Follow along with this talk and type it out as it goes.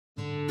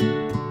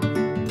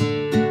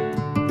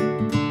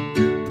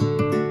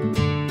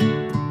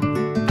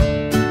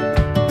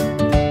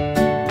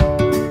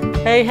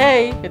Hey,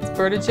 hey, it's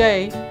Berta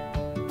J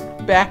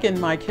back in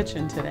my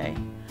kitchen today.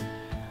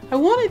 I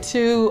wanted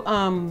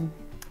to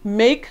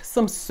make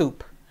some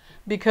soup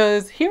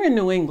because here in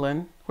New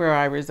England, where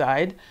I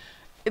reside,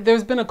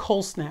 there's been a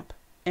cold snap,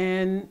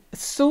 and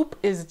soup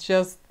is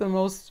just the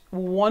most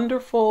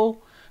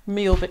wonderful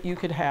meal that you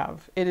could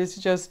have. It is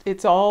just,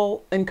 it's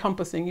all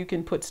encompassing. You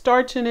can put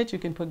starch in it, you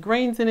can put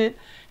grains in it,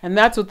 and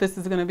that's what this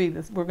is going to be.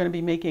 We're going to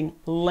be making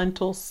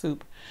lentil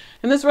soup.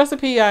 And this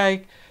recipe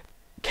I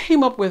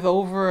came up with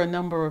over a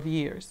number of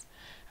years.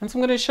 And so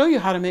I'm going to show you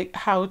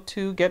how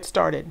to get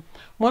started.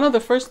 One of the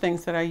first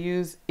things that I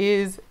use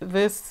is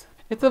this.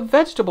 It's a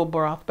vegetable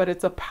broth, but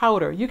it's a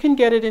powder. You can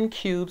get it in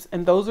cubes,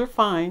 and those are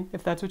fine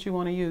if that's what you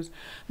want to use.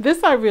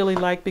 This I really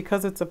like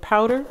because it's a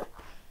powder,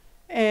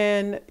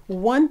 and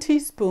 1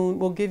 teaspoon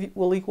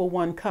will equal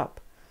 1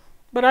 cup.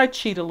 But I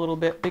cheat a little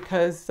bit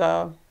because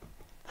I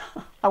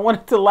want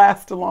it to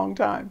last a long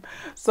time.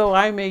 So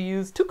I may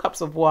use 2 cups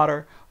of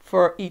water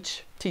for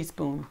each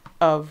teaspoon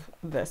of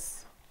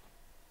this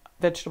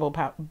vegetable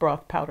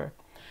broth powder.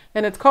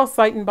 And it's called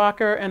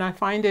Seitenbacher, and I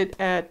find it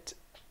at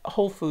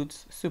Whole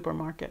Foods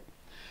supermarket.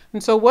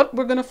 And so what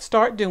we're going to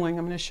start doing,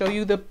 I'm going to show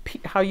you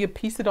how you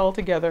piece it all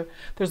together.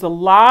 There's a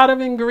lot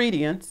of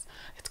ingredients.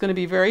 It's going to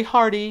be very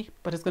hearty,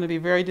 but it's going to be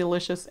very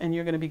delicious, and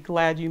you're going to be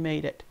glad you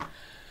made it.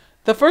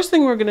 The first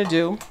thing we're going to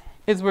do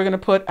is we're going to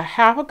put a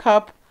 ½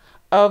 cup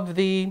of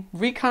the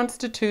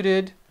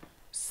reconstituted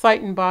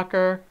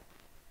Seitenbacher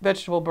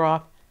vegetable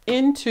broth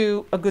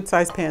into a good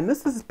sized pan.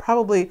 This is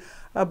probably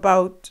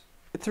about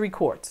 3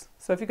 quarts.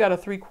 So if you got a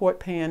 3-quart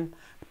pan,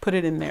 put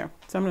it in there.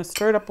 So I'm going to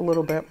stir it up a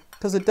little bit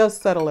because it does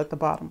settle at the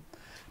bottom.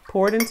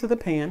 Pour it into the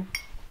pan.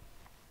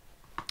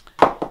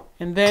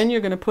 And then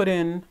you're going to put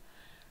in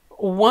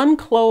 1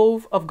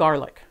 clove of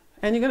garlic,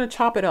 and you're going to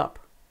chop it up.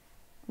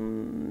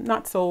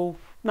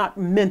 Not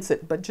mince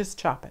it, but just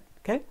chop it.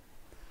 Okay.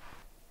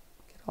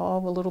 Get all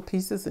the little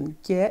pieces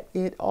and get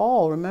it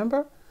all.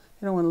 Remember,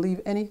 you don't want to leave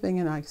anything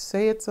in. I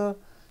say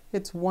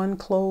it's 1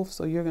 clove,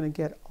 so you're going to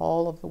get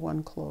all of the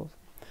 1 clove.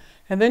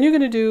 And then you're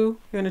going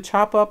to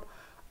chop up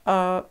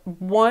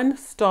 1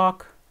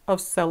 stalk of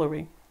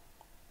celery.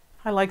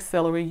 I like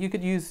celery. You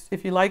could use,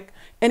 if you like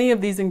any of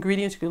these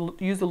ingredients, you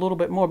could use a little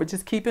bit more, but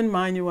just keep in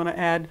mind you want to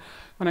add,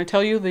 when I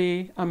tell you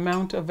the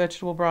amount of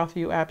vegetable broth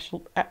you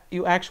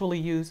actually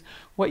use,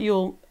 what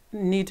you'll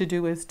need to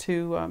do is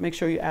to make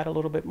sure you add a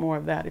little bit more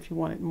of that if you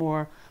want it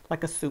more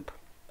like a soup.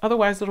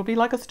 Otherwise, it'll be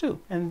like a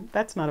stew, and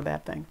that's not a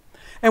bad thing.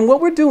 And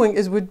what we're doing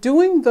is we're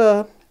doing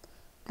the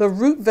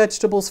root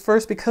vegetables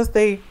first because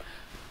they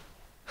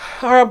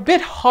are a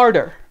bit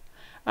harder.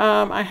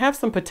 I have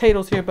some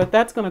potatoes here, but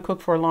that's going to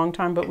cook for a long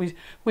time. But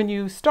when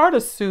you start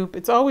a soup,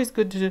 it's always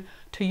good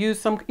to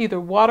use either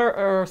water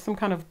or some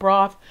kind of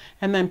broth,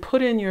 and then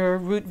put in your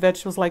root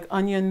vegetables like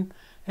onion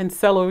and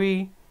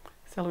celery.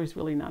 Celery's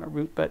really not a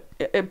root, but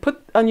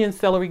put onion,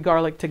 celery,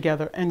 garlic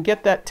together and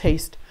get that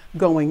taste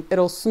going.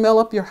 It'll smell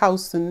up your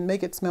house and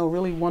make it smell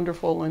really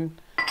wonderful,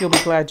 and you'll be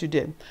glad you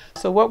did.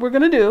 So what we're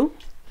going to do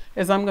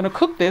is I'm going to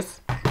cook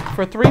this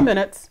for 3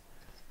 minutes,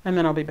 and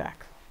then I'll be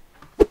back.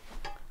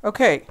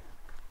 Okay,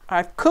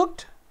 I've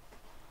cooked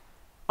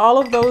all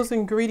of those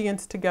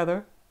ingredients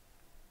together,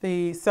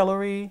 the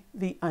celery,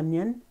 the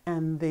onion,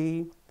 and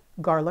the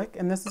garlic,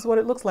 and this is what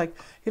it looks like.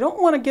 You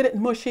don't want to get it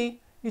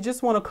mushy. You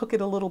just want to cook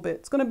it a little bit.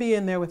 It's going to be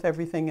in there with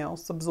everything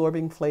else,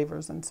 absorbing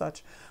flavors and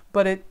such.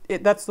 But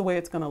that's the way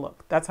it's going to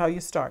look. That's how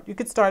you start. You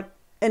could start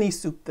any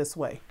soup this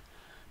way,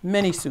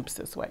 many soups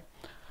this way.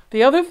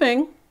 The other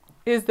thing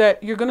is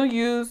that you're going to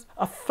use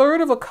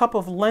 1/3 cup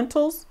of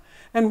lentils.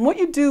 And what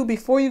you do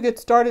before you get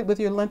started with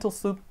your lentil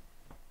soup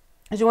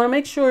is you want to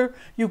make sure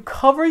you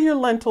cover your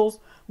lentils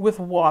with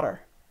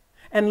water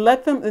and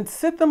let them and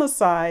sit them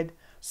aside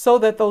so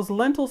that those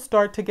lentils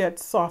start to get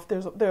soft.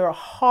 They're a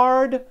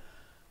hard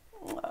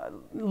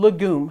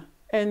legume,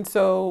 and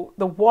so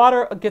the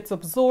water gets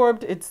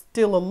absorbed. It's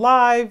still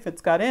alive,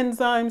 it's got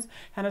enzymes,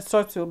 and it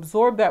starts to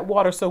absorb that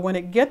water. So when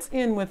it gets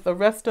in with the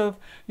rest of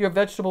your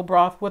vegetable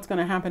broth, what's going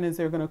to happen is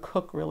they're going to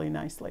cook really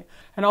nicely.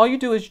 And all you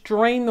do is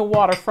drain the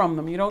water from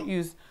them. You don't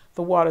use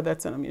the water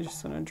that's in them. You're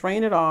just going to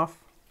drain it off.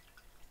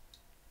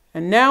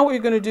 And now what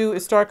you're going to do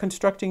is start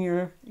constructing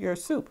your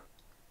soup.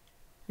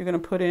 You're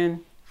going to put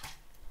in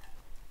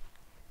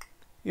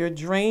your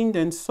drained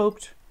and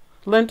soaked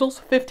lentils,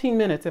 15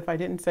 minutes if I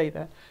didn't say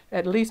that.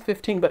 At least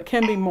 15, but it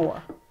can be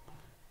more.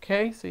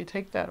 Okay, so you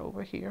take that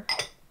over here.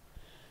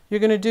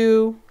 You're going to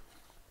do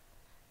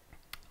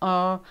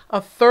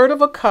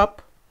 1/3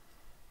 cup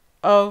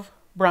of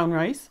brown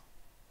rice,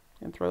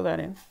 and throw that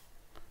in.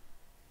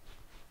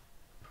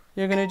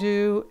 You're going to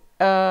do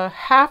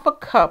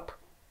 1/2 cup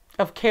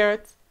of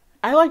carrots.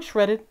 I like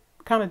shredded,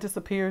 kind of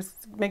disappears,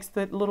 makes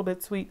it a little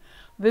bit sweet.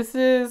 This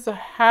is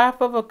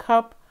 1/2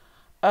 cup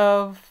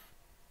of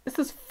This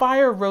is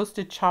fire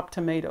roasted chopped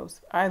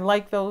tomatoes. I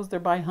like those, they're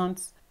by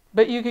Hunt's,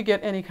 but you could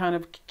get any kind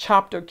of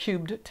chopped or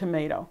cubed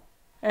tomato.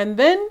 And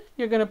then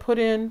you're going to put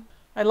in,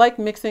 I like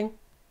mixing,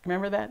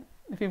 remember that?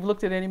 If you've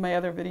looked at any of my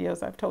other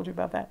videos, I've told you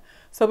about that.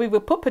 So we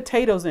would put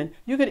potatoes in.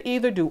 You could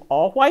either do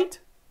all white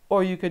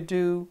or you could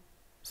do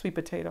sweet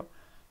potato.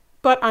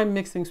 But I'm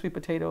mixing sweet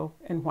potato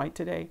and white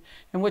today.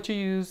 And what you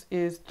use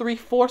is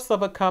 3/4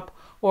 of a cup,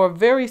 or a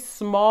very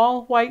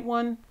small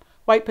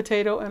white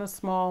potato, and a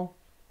small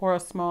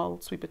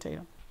sweet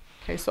potato.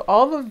 Okay, so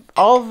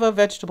all the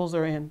vegetables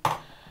are in.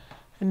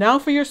 And now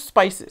for your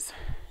spices.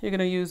 You're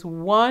gonna use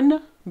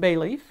 1 bay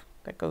leaf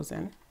that goes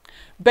in.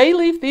 Bay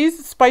leaf,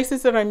 these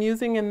spices that I'm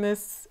using in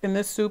this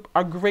soup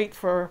are great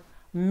for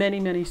many,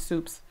 many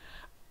soups.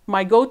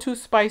 My go-to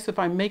spice if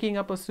I'm making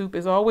up a soup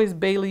is always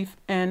bay leaf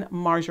and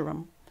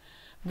marjoram.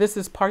 This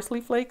is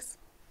parsley flakes.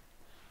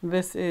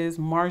 This is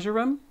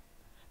marjoram.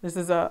 This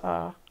is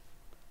a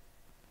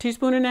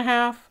teaspoon and a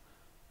half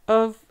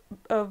of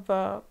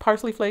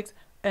parsley flakes,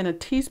 and a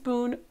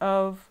teaspoon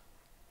of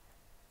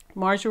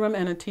marjoram,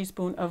 and a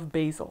teaspoon of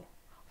basil.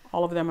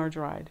 All of them are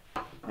dried.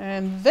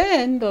 And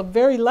then the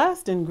very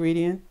last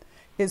ingredient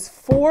is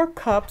 4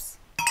 cups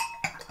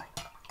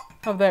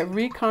of that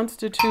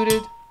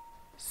reconstituted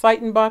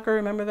Seitenbacher,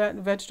 remember that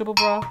vegetable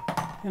broth?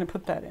 I'm gonna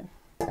put that in.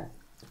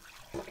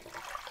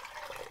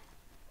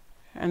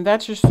 And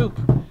that's your soup.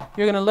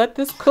 You're gonna let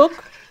this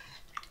cook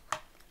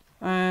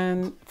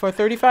and for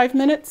 35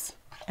 minutes,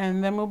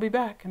 and then we'll be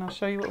back and I'll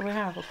show you what we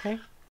have, okay?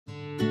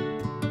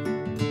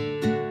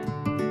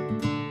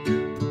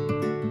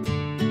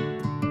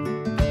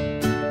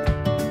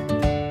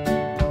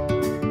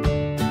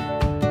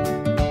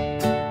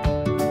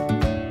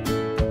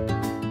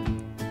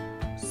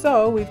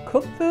 So we've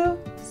cooked the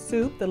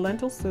soup, the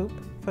lentil soup,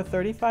 for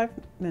 35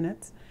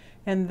 minutes.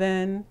 And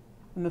then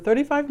when the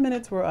 35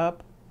 minutes were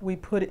up, I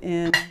put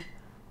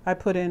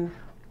in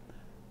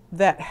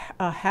that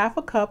half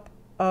a cup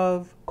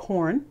of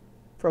corn,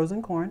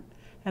 frozen corn,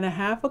 and a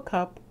half a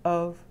cup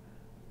of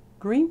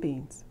green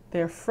beans.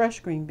 They're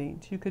fresh green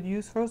beans. You could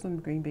use frozen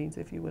green beans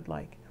if you would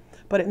like.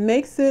 But it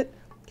makes it,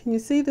 can you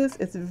see this?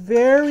 It's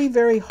very,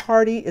 very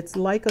hearty. It's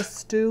like a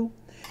stew.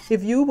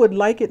 If you would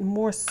like it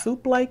more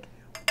soup-like,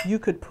 you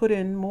could put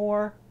in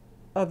more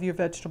of your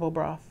vegetable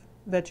broth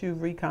that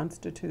you've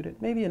reconstituted,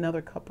 maybe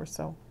another cup or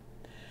so.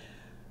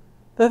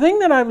 The thing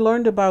that I've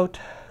learned about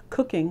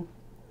cooking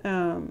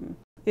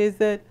is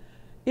that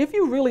if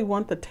you really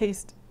want the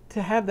taste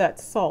to have that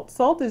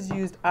salt is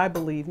used, I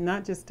believe,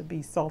 not just to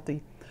be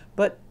salty,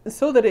 but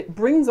so that it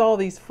brings all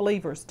these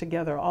flavors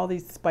together, all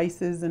these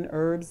spices and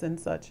herbs and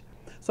such.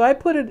 So I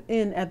put it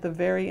in at the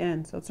very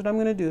end. So that's what I'm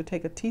going to do.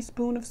 Take a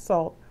teaspoon of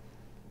salt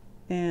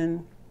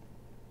and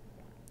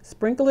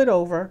sprinkle it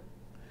over,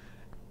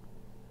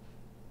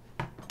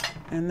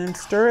 and then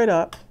stir it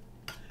up.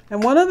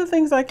 And one of the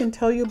things I can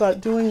tell you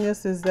about doing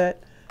this is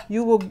that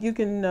you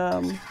can,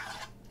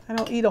 I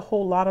don't eat a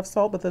whole lot of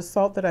salt, but the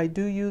salt that I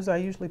do use, I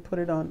usually put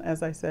it on,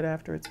 as I said,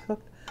 after it's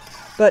cooked.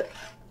 But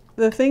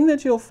the thing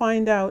that you'll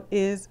find out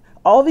is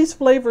all these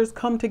flavors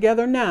come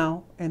together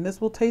now, and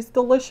this will taste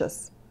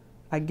delicious,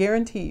 I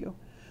guarantee you.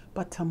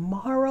 But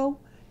tomorrow,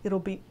 it'll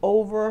be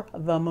over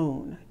the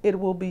moon. It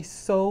will be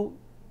so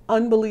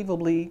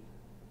unbelievably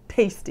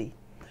tasty.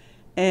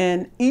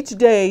 And each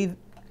day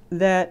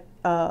that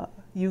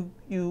you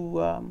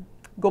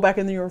go back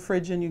in your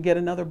fridge and you get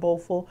another bowl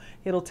full,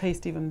 it'll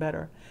taste even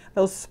better.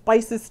 Those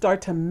spices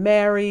start to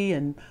marry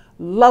and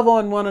love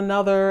on one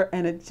another,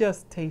 and it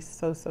just tastes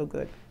so, so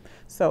good.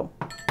 So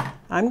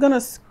I'm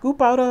gonna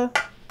scoop out a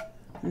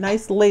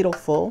nice ladle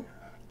full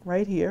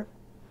right here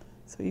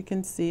so you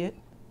can see it.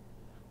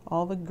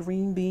 All the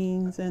green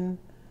beans and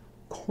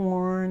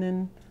corn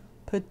and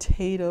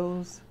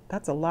potatoes.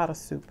 That's a lot of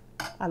soup.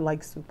 I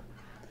like soup.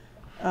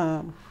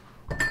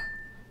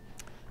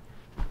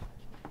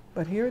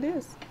 But here it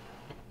is.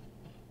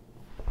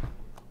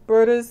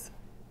 Berta's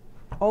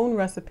own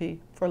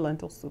recipe for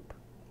lentil soup.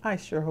 I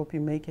sure hope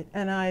you make it,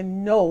 and I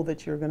know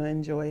that you're going to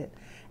enjoy it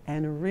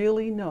and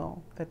really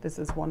know that this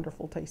is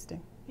wonderful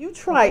tasting. You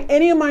try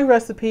any of my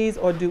recipes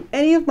or do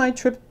any of my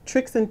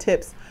tricks and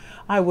tips,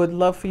 I would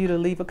love for you to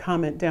leave a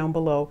comment down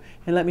below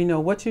and let me know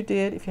what you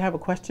did, if you have a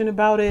question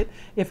about it,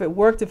 if it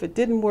worked, if it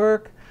didn't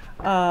work.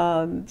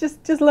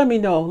 Just let me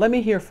know. Let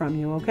me hear from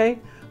you, okay?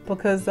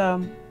 Because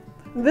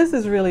this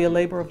is really a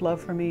labor of love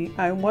for me.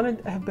 I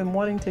have been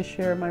wanting to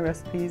share my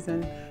recipes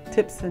and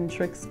tips and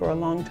tricks for a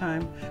long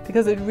time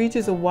because it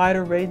reaches a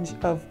wider range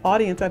of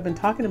audience. I've been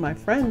talking to my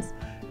friends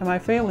and my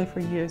family for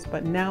years,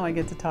 but now I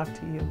get to talk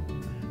to you.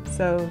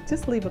 So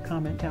just leave a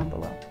comment down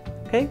below,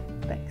 okay?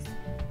 Thanks.